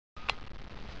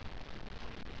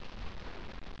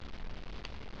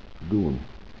doing?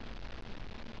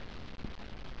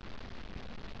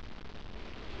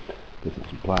 Get some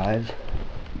supplies.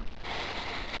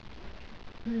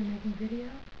 Are you making video?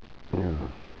 Yeah.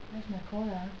 There's my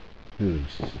cola.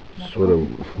 There's sort of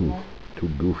two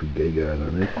goofy gay guys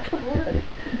on it.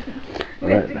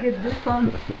 We have to get this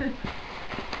on.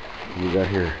 We got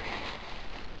here.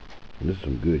 This is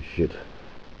some good shit.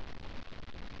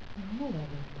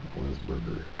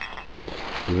 Burger.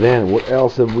 Then what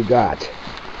else have we got?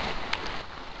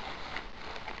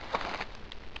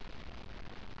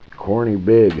 Corny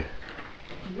big.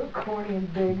 You're corny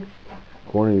and big.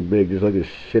 Corny and big, just like the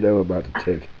shit I'm about to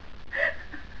take.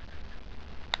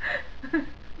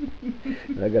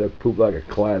 I gotta poop like a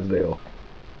Clydesdale.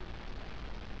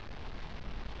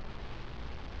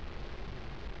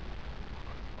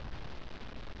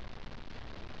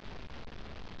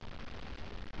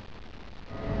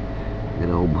 You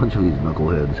know, a bunch of these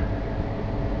knuckleheads.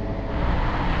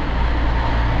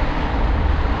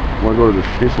 Wanna go to the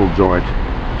schnitzel joint.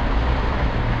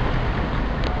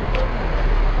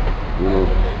 You know,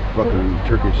 fucking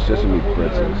Turkish sesame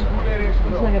pretzels.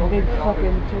 It's like a big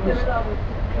fucking Turkish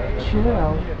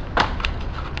churro.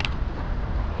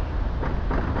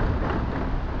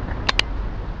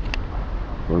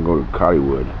 Wanna go to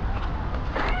Collywood.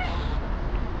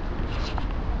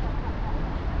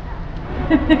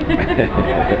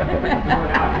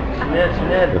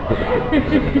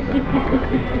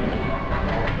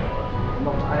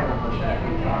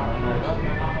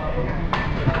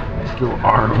 Still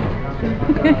Arnold.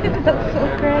 That's so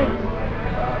great.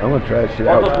 I'm gonna try that shit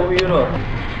out.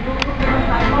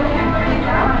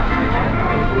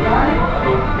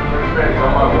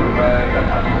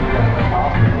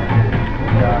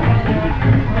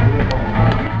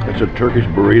 It's a Turkish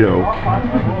burrito.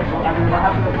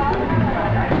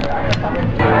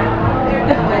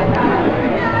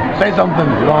 Say something,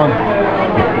 Long.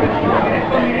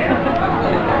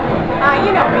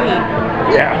 You know me.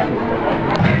 Yeah.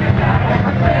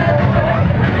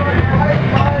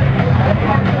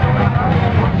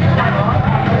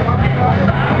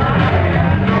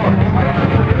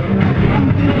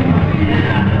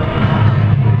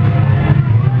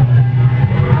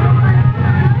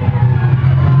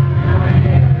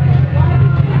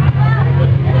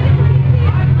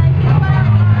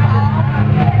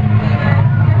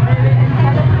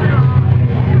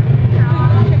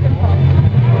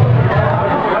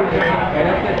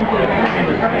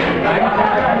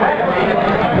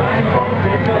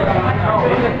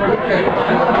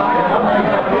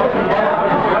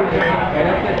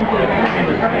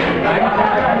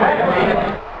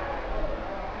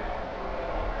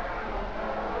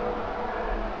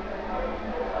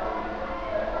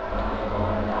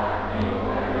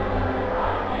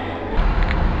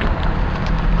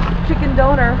 Chicken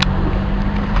donor.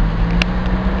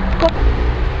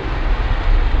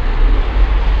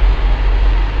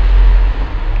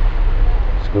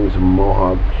 It's gonna be some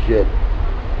Mohawk shit.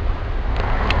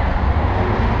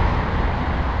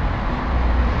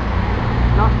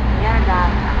 Not Canada.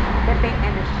 Pepe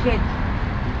and the shit.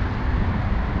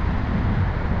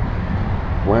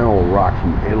 Flannel rock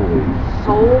from Italy.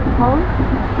 Soul punk?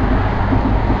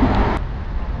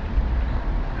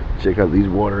 Check out these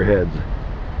waterheads.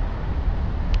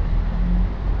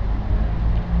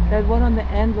 That one on the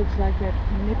end looks like that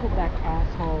Nickelback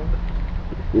asshole.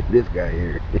 This guy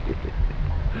here.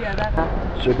 Yeah,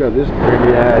 that. Check out this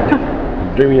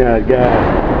dreamy-eyed guy.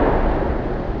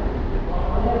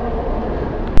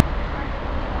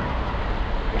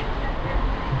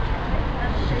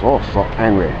 So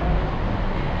angry.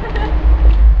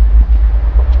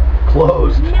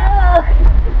 Closed. No.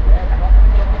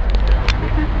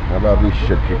 How about these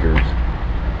shit kickers?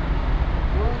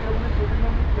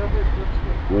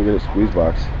 Look at a squeeze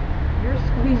box. You're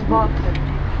squeeze boxing.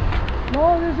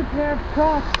 No, there's a pair of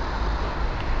Crocs.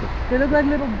 They look like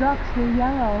little ducks. They're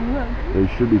yellow. Look. They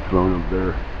should be thrown up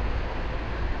there.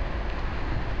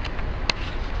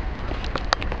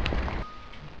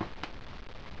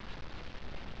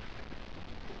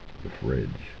 The fridge.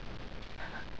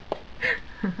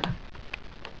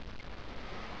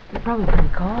 They're probably pretty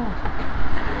cold.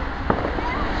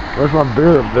 Where's my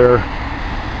beer up there?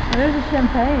 And there's a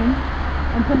champagne.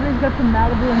 And somebody's got some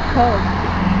Malibu and Coke.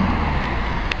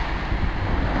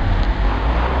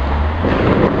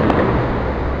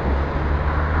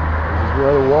 This is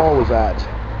where the wall was at.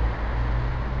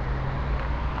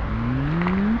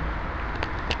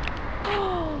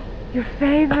 Your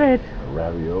favorite.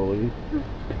 Ravioli,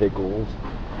 pickles,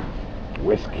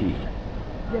 whiskey.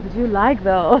 Yeah, but you like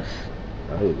those.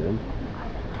 I hate them.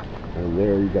 And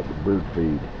there you got the bird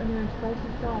feed. And then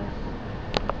spicy sauce.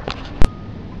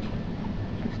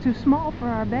 too small for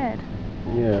our bed.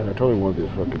 Yeah, I totally want this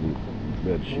fucking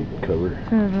bed sheet cover.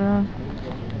 Turn it around.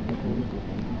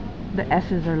 The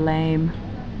S's are lame.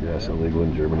 Yeah, it's illegal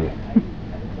in Germany.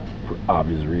 For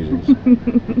obvious reasons.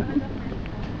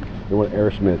 They want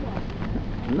Aerosmith.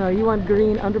 No, you want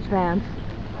green underpants.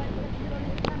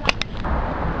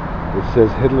 It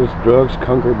says Hitler's drugs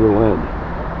conquered Berlin.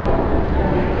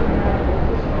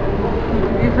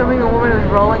 You filming a woman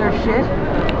who's rolling her shit?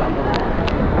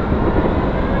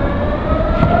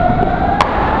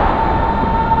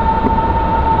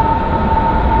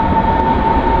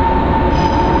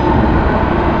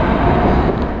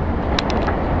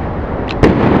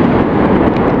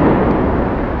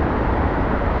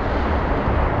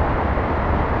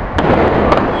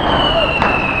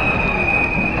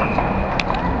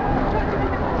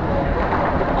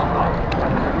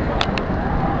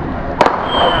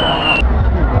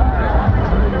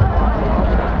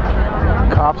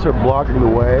 Cops are blocking the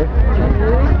way.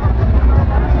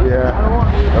 Yeah,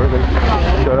 everything's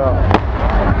shut up.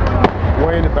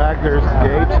 Way in the back there's the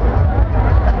gate.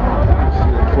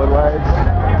 See the floodlights.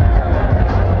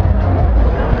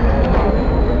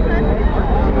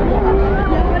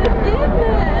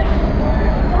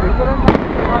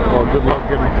 Well, good luck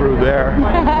getting through there.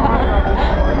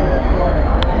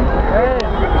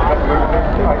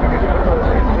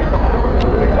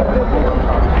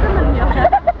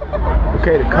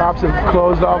 Okay, the cops have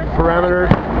closed off the perimeter.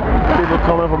 People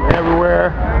coming from everywhere.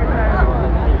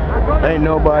 Ain't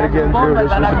nobody getting through.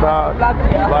 There's just about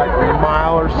like a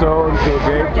mile or so until the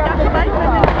gate.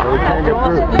 So we can't get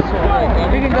through.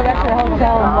 We can go back to the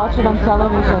hotel and watch it on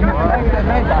television.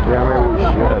 Yeah, maybe we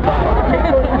should.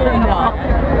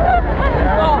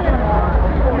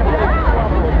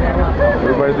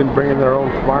 Everybody's been bringing their own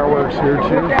fireworks here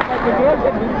too.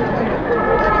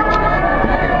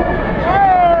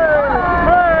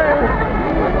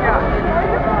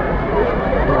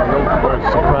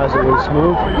 Surprisingly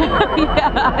smooth.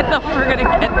 Yeah, I thought we were gonna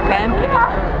get pancakes.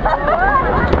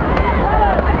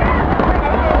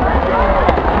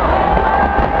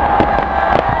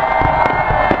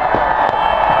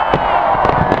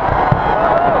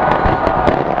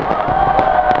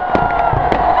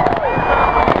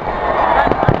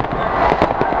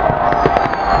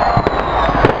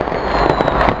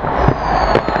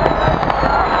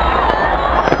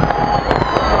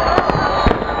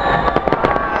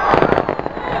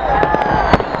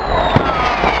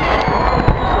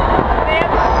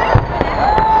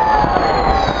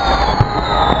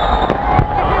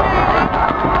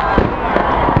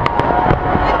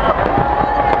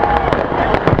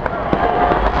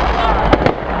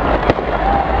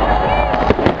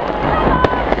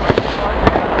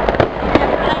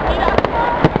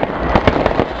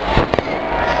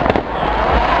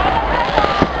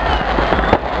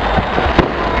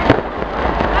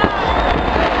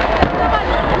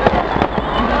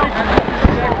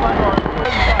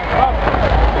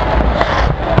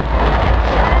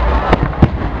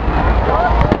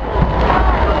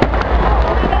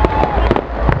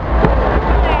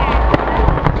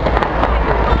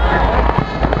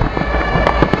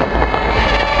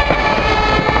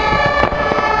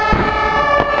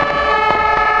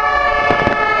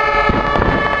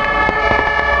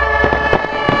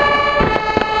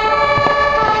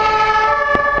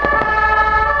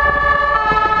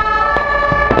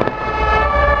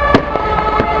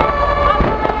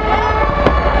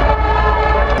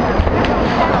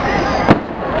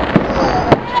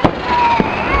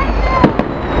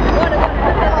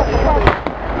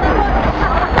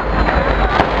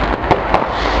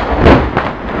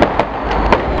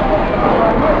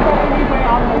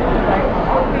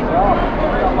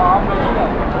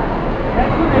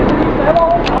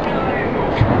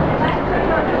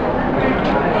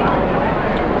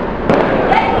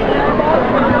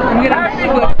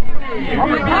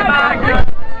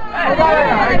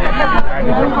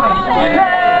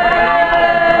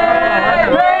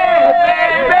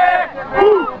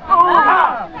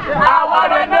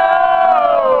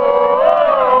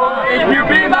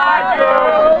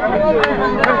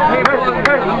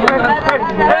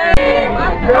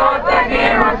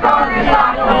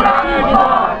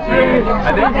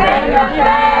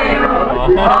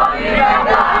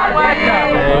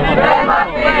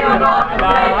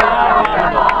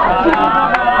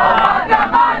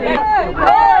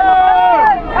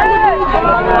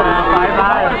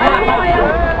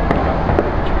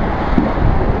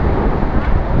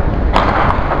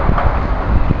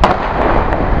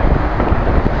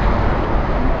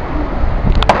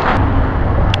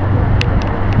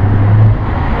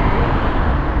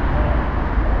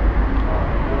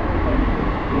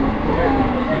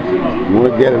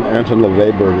 get an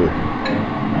anti-levee burger.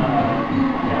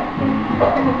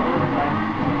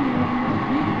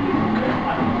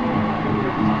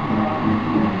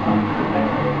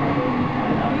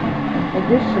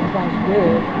 This shit sounds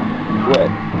good. What?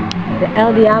 The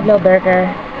El Diablo burger.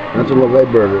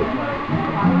 Anti-levee burger.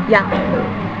 Yeah.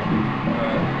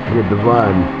 With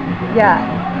divine. Yeah.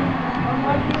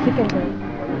 Chicken burger.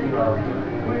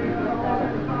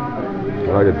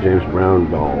 I like a James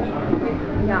Brown doll.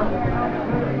 Yeah.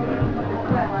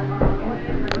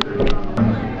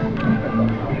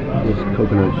 This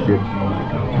coconut shit.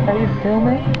 Are you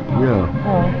filming? Yeah.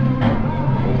 Oh.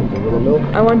 Gorilla milk?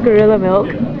 I want gorilla milk.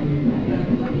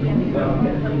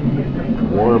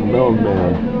 Warm melon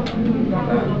man.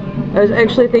 I was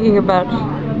actually thinking about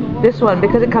this one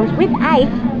because it comes with ice.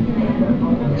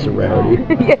 It's a rarity.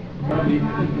 Yeah.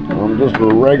 I'm just a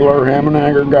regular ham and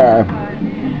egg guy.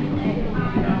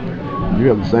 You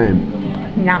have the same.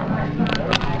 No.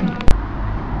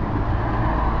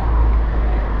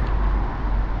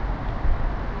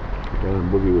 Got a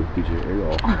boogie with DJ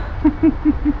Adolf.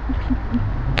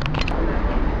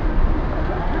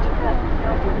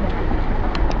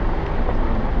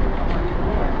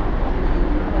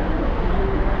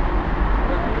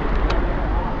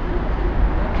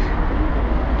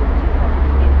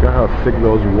 Look at how thick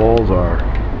those walls are.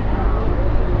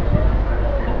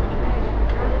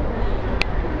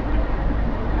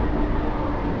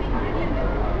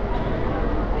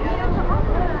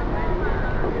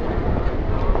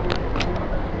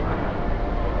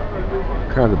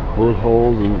 Kind of bullet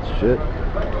holes and shit.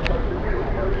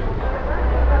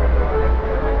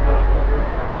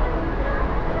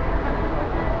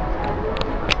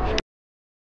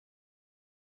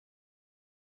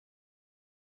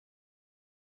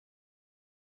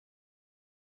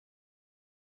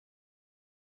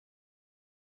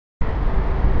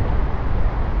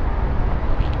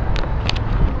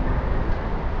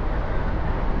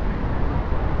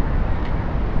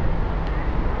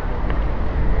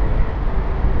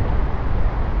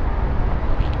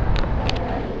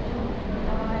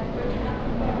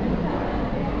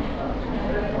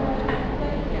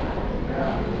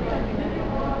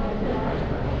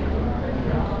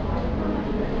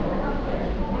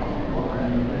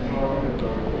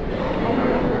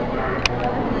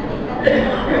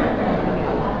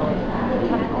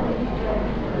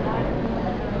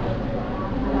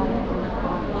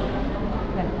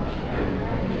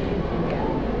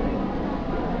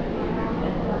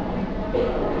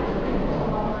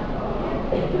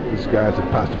 This guy's a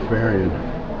pastafarian.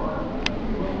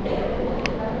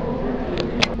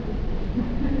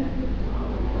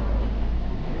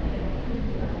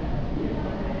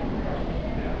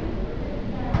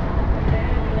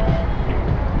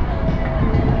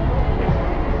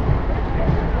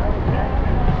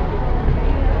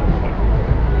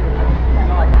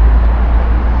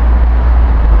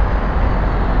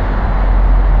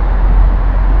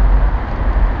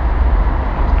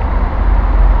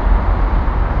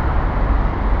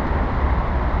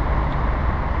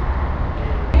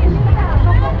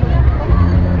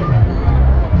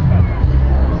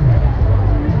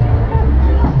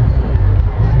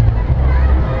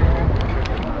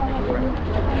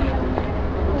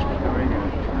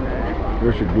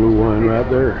 There's your glue line right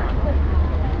there.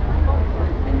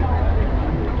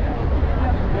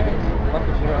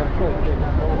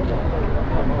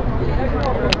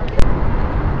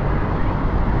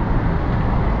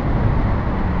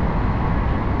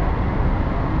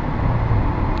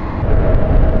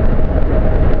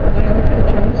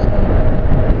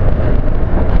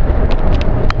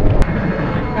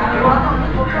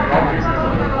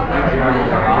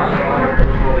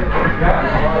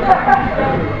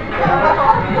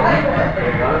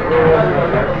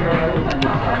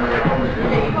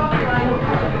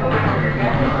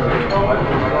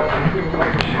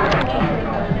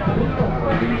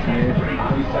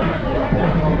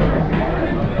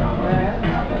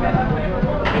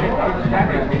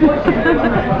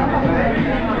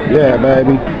 Yeah,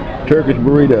 baby. Turkish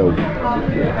burrito.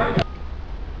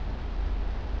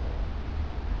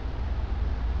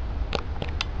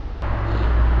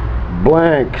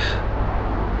 Blanks.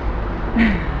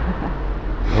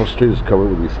 The whole street is covered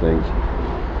with these things.